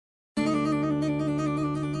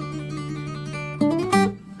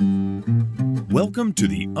Welcome to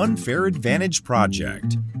the Unfair Advantage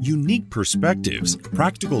Project. Unique perspectives,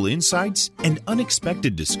 practical insights, and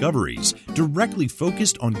unexpected discoveries directly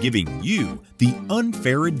focused on giving you the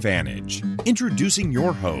unfair advantage. Introducing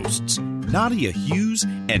your hosts, Nadia Hughes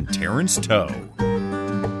and Terrence Toe.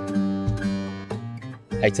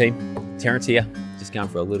 Hey team, Terrence here. Just going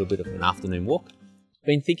for a little bit of an afternoon walk.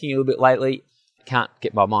 Been thinking a little bit lately. Can't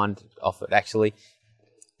get my mind off it actually.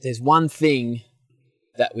 There's one thing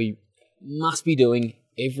that we must be doing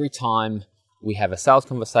every time we have a sales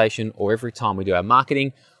conversation or every time we do our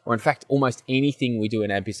marketing or in fact almost anything we do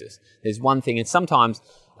in our business. There's one thing and sometimes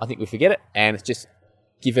I think we forget it and it's just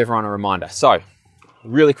give everyone a reminder. So,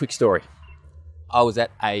 really quick story. I was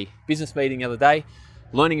at a business meeting the other day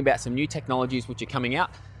learning about some new technologies which are coming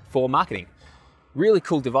out for marketing. Really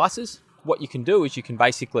cool devices. What you can do is you can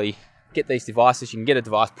basically get these devices, you can get a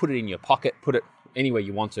device, put it in your pocket, put it anywhere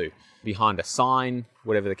you want to, behind a sign,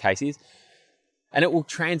 whatever the case is, and it will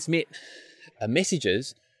transmit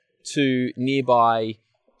messages to nearby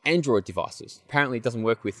Android devices. Apparently it doesn't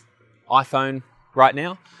work with iPhone right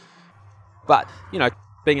now, but,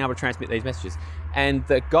 being able to transmit these messages. And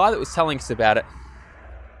the guy that was telling us about it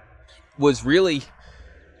was really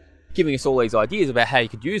giving us all these ideas about how you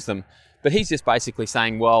could use them, but he's just basically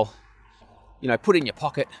saying, well, put it in your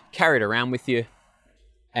pocket, carry it around with you,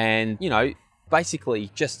 and,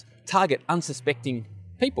 basically just target unsuspecting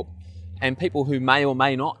people and people who may or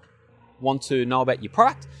may not want to know about your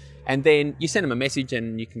product. And then you send them a message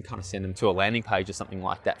and you can kind of send them to a landing page or something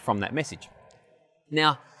like that from that message.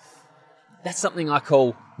 Now, that's something I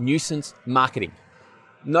call nuisance marketing.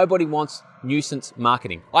 Nobody wants nuisance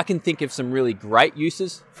marketing. I can think of some really great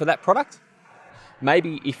uses for that product.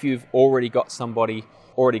 Maybe if you've already got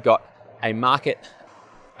a market,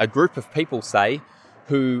 a group of people, say,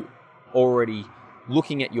 who already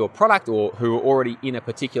looking at your product or who are already in a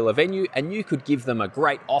particular venue, and you could give them a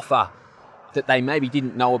great offer that they maybe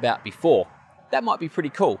didn't know about before. That might be pretty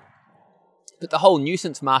cool. But the whole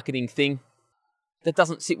nuisance marketing thing, that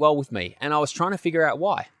doesn't sit well with me. And I was trying to figure out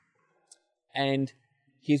why. And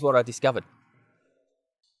here's what I discovered.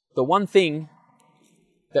 The one thing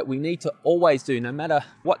that we need to always do, no matter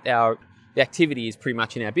what the activity is pretty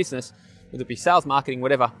much in our business, whether it be sales, marketing,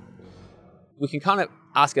 whatever, we can kind of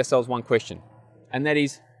ask ourselves one question, and that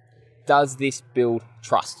is, does this build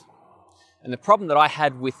trust? And the problem that I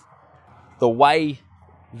had with the way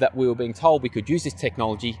that we were being told we could use this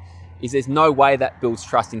technology is there's no way that builds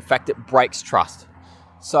trust. In fact, it breaks trust.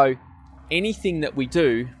 So anything that we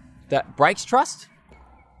do that breaks trust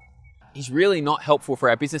is really not helpful for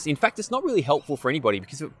our business. In fact, it's not really helpful for anybody,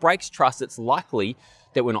 because if it breaks trust, it's likely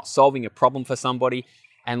that we're not solving a problem for somebody.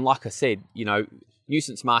 And like I said,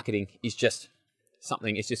 nuisance marketing is just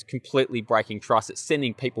something, it's just completely breaking trust. It's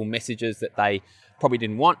sending people messages that they probably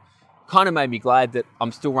didn't want. Kind of made me glad that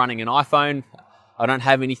I'm still running an iPhone. I don't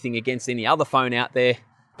have anything against any other phone out there,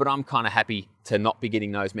 but I'm kind of happy to not be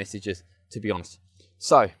getting those messages, to be honest.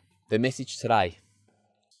 So, the message today,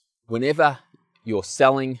 whenever you're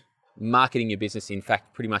selling, marketing your business, in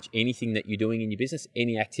fact, pretty much anything that you're doing in your business,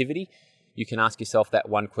 any activity, you can ask yourself that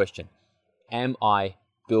one question. Am I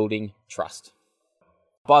building trust?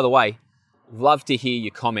 By the way, love to hear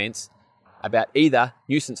your comments about either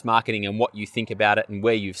nuisance marketing and what you think about it and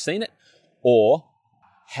where you've seen it, or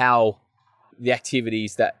how the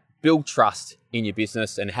activities that build trust in your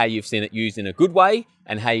business and how you've seen it used in a good way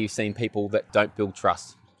and how you've seen people that don't build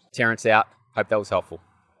trust. Terrence out. Hope that was helpful.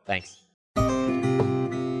 Thanks.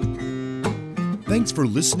 Thanks for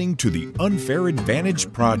listening to the Unfair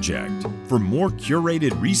Advantage Project. For more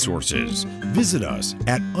curated resources, visit us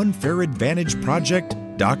at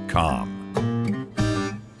unfairadvantageproject.com.